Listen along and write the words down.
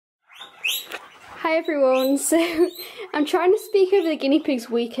Hi everyone, so I'm trying to speak over the guinea pigs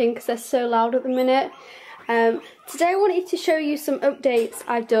weekend because they're so loud at the minute. Today I wanted to show you some updates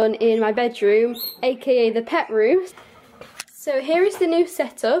I've done in my bedroom, aka the pet room. So here is the new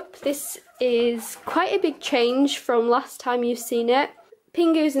setup. This is quite a big change from last time you've seen it.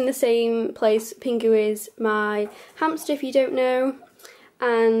 Pingu's in the same place. Pingu is my hamster if you don't know,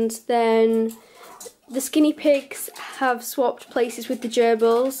 and then the skinny pigs have swapped places with the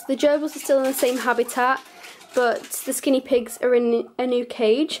gerbils. The gerbils are still in the same habitat, but the skinny pigs are in a new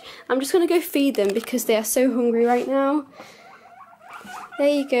cage. I'm just going to go feed them because they are so hungry right now. There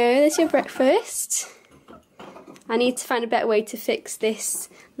you go, there's your breakfast. I need to find a better way to fix this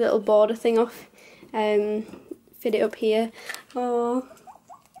little border thing off. Fit it up here. Oh.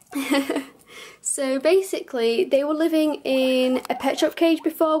 So basically, they were living in a pet shop cage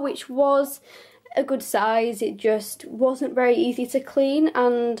before, which was a good size. It just wasn't very easy to clean,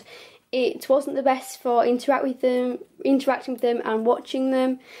 and it wasn't the best for interacting with them and watching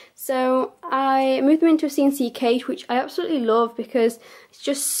them. So I moved them into a CNC cage, which I absolutely love because it's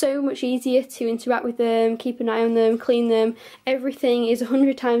just so much easier to interact with them, keep an eye on them, clean them. Everything is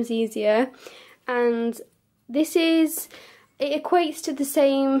 100 times easier, and it equates to the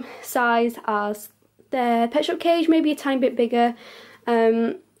same size as their pet shop cage, maybe a tiny bit bigger.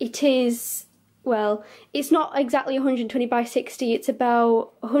 It is, well, it's not exactly 120 by 60, it's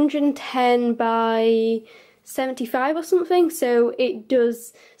about 110 by 75 or something, so it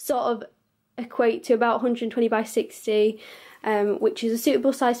does sort of equate to about 120 by 60, which is a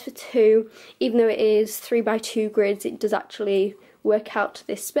suitable size for two. Even though it is 3 by 2 grids, it does actually work out to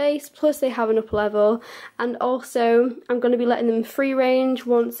this space. Plus they have an upper level, and also I'm going to be letting them free range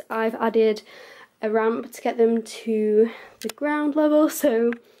once I've added a ramp to get them to the ground level.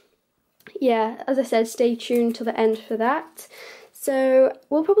 So yeah, as I said, stay tuned till the end for that. So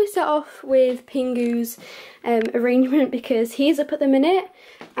we'll probably start off with Pingu's arrangement because he's up at the minute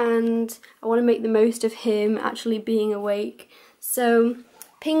and I want to make the most of him actually being awake. So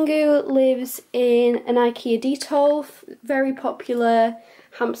Pingu lives in an IKEA D12, very popular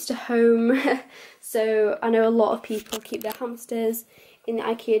hamster home. So I know a lot of people keep their hamsters in the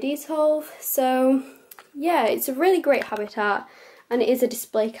IKEA D12. So yeah, it's a really great habitat. And it is a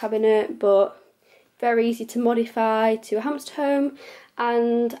display cabinet, but very easy to modify to a hamster home.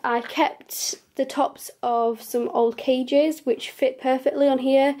 And I kept the tops of some old cages which fit perfectly on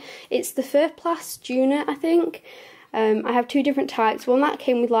here. It's the Furplast Junior, I think. I have two different types. One that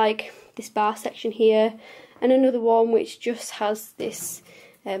came with like this bar section here, and another one which just has this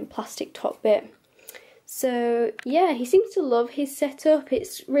plastic top bit. So yeah, he seems to love his setup.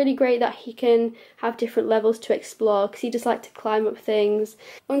 It's really great that he can have different levels to explore because he does like to climb up things.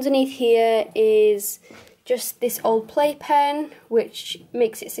 Underneath here is just this old playpen which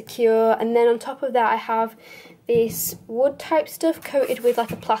makes it secure, and then on top of that I have this wood type stuff coated with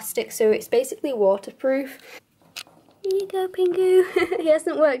like a plastic, so it's basically waterproof. Here you go, Pingu. He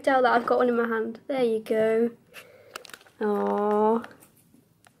hasn't worked out that I've got one in my hand. There you go. Aww.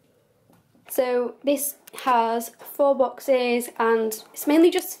 So this has 4 boxes, and it's mainly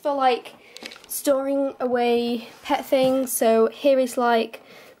just for like storing away pet things. So here is like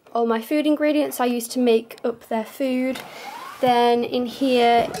all my food ingredients I use to make up their food. Then in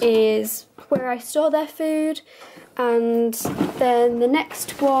here is where I store their food, and then the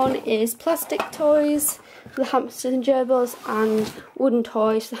next one is plastic toys for the hamsters and gerbils and wooden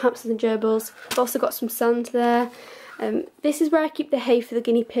toys for the hamsters and gerbils. I've also got some sand there. This is where I keep the hay for the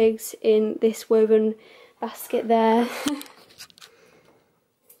guinea pigs, in this woven basket there.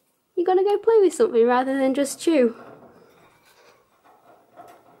 You're gonna go play with something rather than just chew.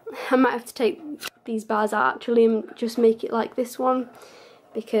 I might have to take these bars out actually and just make it like this one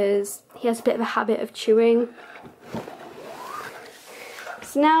because he has a bit of a habit of chewing.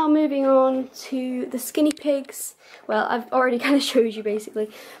 So now moving on to the skinny pigs. Well, I've already kind of showed you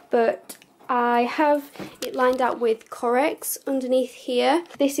basically, but I have it lined out with Corex underneath here.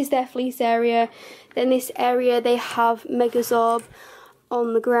 This is their fleece area. Then this area they have Megazorb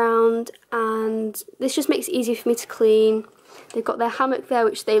on the ground, and this just makes it easier for me to clean. They've got their hammock there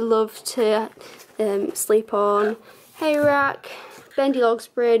which they love to sleep on, hay rack, bendy logs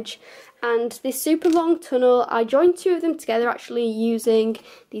bridge, and this super long tunnel. I joined 2 of them together actually using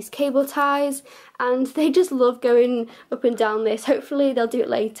these cable ties, and they just love going up and down this. Hopefully they'll do it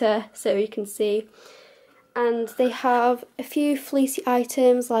later so you can see. And they have a few fleecy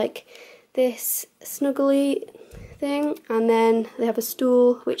items like this snuggly thing, and then they have a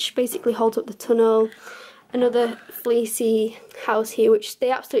stool which basically holds up the tunnel. Another fleecy house here which they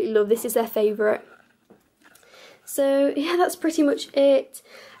absolutely love. This is their favourite. So yeah, that's pretty much it.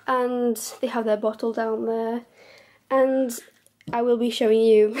 and they have their bottle down there. And I will be showing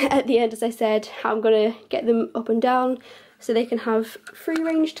you at the end, as I said, how I'm going to get them up and down so they can have free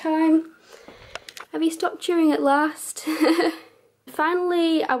range time. Have you stopped chewing at last?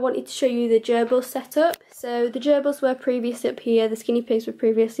 Finally, I wanted to show you the gerbils setup. So the gerbils were previously up here, the skinny pigs were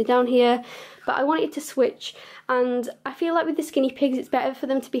previously down here, but I wanted to switch, and I feel like with the skinny pigs it's better for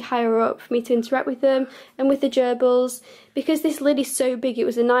them to be higher up for me to interact with them, and with the gerbils, because this lid is so big, it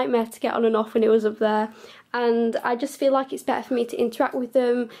was a nightmare to get on and off when it was up there, and I just feel like it's better for me to interact with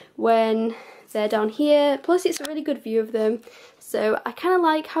them when they're down here. Plus it's a really good view of them, so I kind of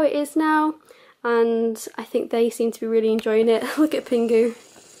like how it is now, and I think they seem to be really enjoying it. Look at Pingu.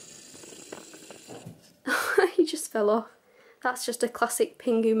 He just fell off. That's just a classic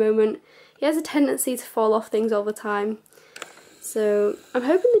Pingu moment. He has a tendency to fall off things all the time. So I'm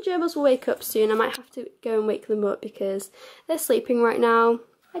hoping the gerbils will wake up soon. I might have to go and wake them up because they're sleeping right now.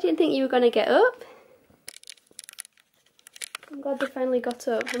 I didn't think you were going to get up. I'm glad they finally got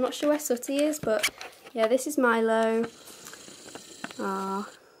up. I'm not sure where Sooty is, but yeah, this is Milo. Ah.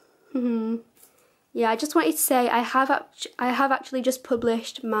 Yeah, I just wanted to say I have actually just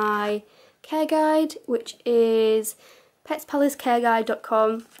published my care guide, which is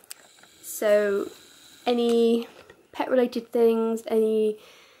petspalacecareguide.com. So any pet related things, any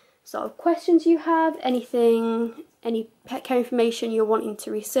sort of questions you have, anything, any pet care information you're wanting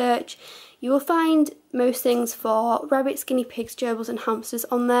to research, you will find most things for rabbits, guinea pigs, gerbils and hamsters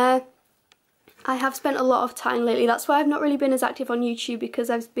on there. I have spent a lot of time lately, that's why I've not really been as active on YouTube,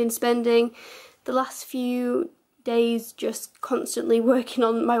 because I've been spending the last few days just constantly working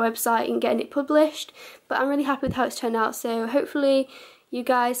on my website and getting it published, but I'm really happy with how it's turned out. So hopefully you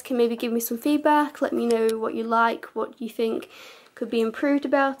guys can maybe give me some feedback, let me know what you like, what you think could be improved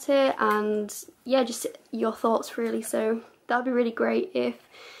about it, and yeah, just your thoughts really. So that'd be really great if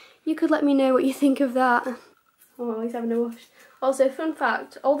you could let me know what you think of that. Oh, he's having a wash. Also, fun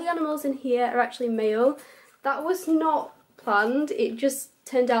fact, all the animals in here are actually male. That was not planned, it just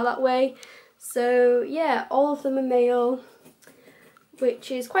turned out that way. So yeah, all of them are male, which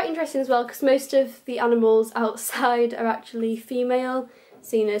is quite interesting as well, because most of the animals outside are actually female,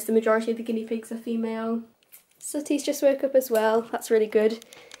 seeing as the majority of the guinea pigs are female. Sooty's just woke up as well, that's really good.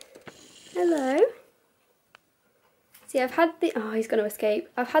 Hello. See, I've had the, oh, he's going to escape.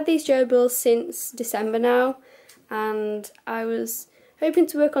 I've had these gerbils since December now, and I was hoping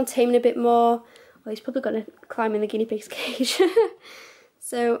to work on taming a bit more. Oh, he's probably going to climb in the guinea pig's cage.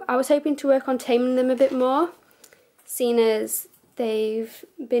 So I was hoping to work on taming them a bit more, seeing as they've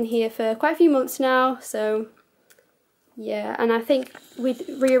been here for quite a few months now. So yeah, and I think with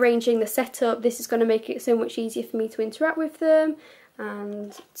rearranging the setup, this is going to make it so much easier for me to interact with them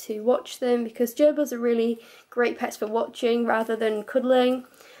and to watch them, because gerbils are really great pets for watching rather than cuddling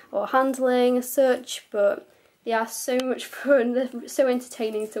or handling as such, but they are so much fun, they're so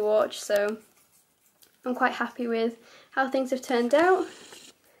entertaining to watch, so I'm quite happy with how things have turned out.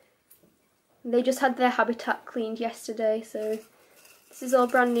 They just had their habitat cleaned yesterday, so this is all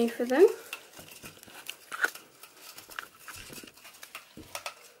brand new for them.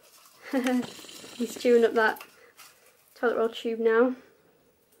 He's chewing up that toilet roll tube now.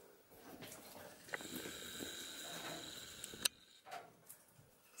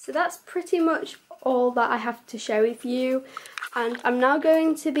 So that's pretty much all that I have to share with you, and I'm now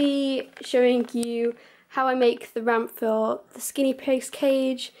going to be showing you how I make the ramp for the skinny pig's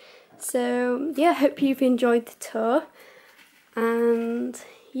cage. So yeah, hope you've enjoyed the tour, and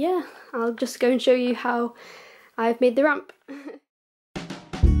yeah, I'll just go and show you how I've made the ramp.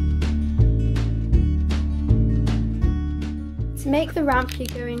 To make the ramp, you're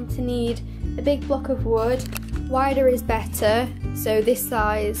going to need a big block of wood. Wider is better, so this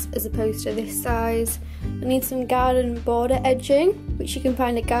size as opposed to this size. You need some garden border edging, which you can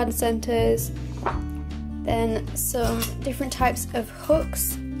find at garden centres. Then some different types of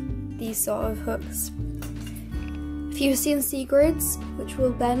hooks, these sort of hooks. A few CNC grids, which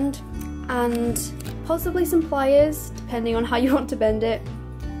will bend, and possibly some pliers, depending on how you want to bend it.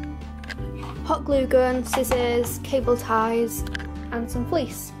 Hot glue gun, scissors, cable ties, and some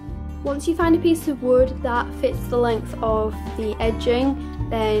fleece. Once you find a piece of wood that fits the length of the edging,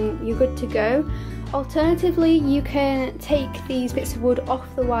 then you're good to go. Alternatively, you can take these bits of wood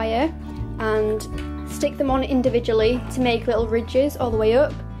off the wire and stick them on individually to make little ridges all the way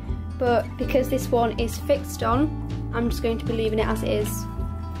up, but because this one is fixed on, I'm just going to be leaving it as it is.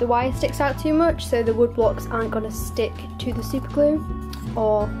 The wire sticks out too much, so the wood blocks aren't going to stick to the super glue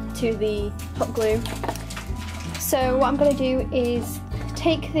or to the hot glue. So what I'm going to do is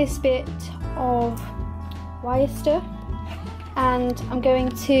take this bit of wire stuff and I'm going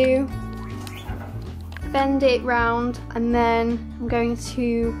to bend it round, and then I'm going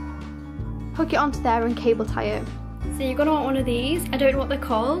to hook it onto there and cable tie it. So you're going to want one of these. I don't know what they're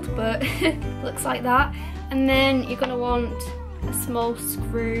called, but it looks like that. And then you're going to want a small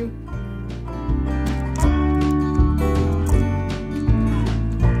screw.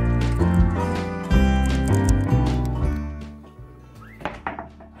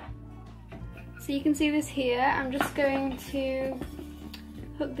 So you can see this here. I'm just going to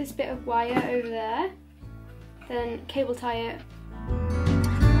hook this bit of wire over there, then cable tie it.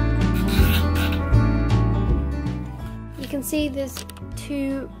 You can see there's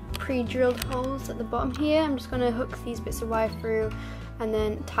 2 pre-drilled holes at the bottom here. I'm just going to hook these bits of wire through and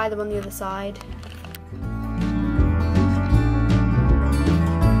then tie them on the other side.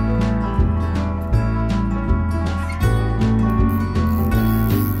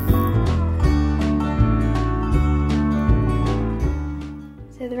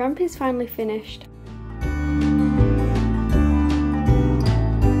 So the ramp is finally finished.